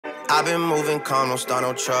I've been moving calm, don't start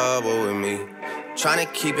no trouble with me. Trying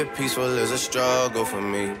to keep it peaceful is a struggle for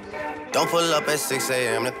me. Don't pull up at 6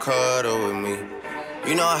 a.m. to cuddle with me.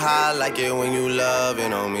 You know how I like it when you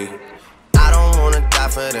loving on me. I don't wanna die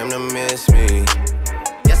for them to miss me.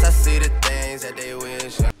 Yes, I see the things that they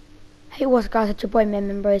wish. Hey, what's up guys, it's your boy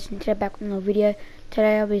Bros, and today back with another video.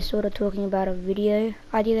 Today I'll be sort of talking about a video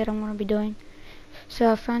idea that I'm going to be doing. So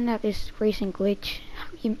I found out this recent glitch.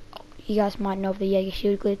 You guys might know of the Jager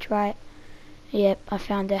shield glitch, right? Yep, I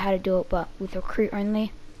found out how to do it, but with recruit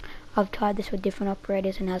only. I've tried this with different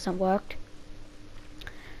operators and it hasn't worked.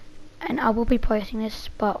 And I will be posting this,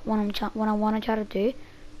 but what I want to try to do,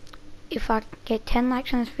 if I get 10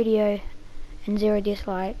 likes on this video and 0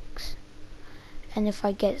 dislikes, and if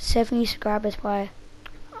I get 70 subscribers by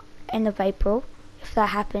end of April, if that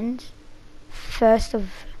happens, 1st of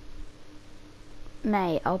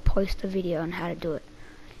May, I'll post a video on how to do it.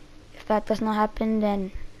 If that does not happen,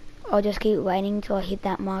 then I'll just keep waiting until I hit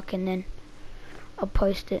that mark and then I'll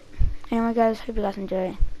post it. Anyway guys, hope you guys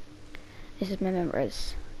enjoy. This is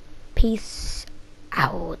Bros. Peace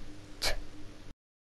out.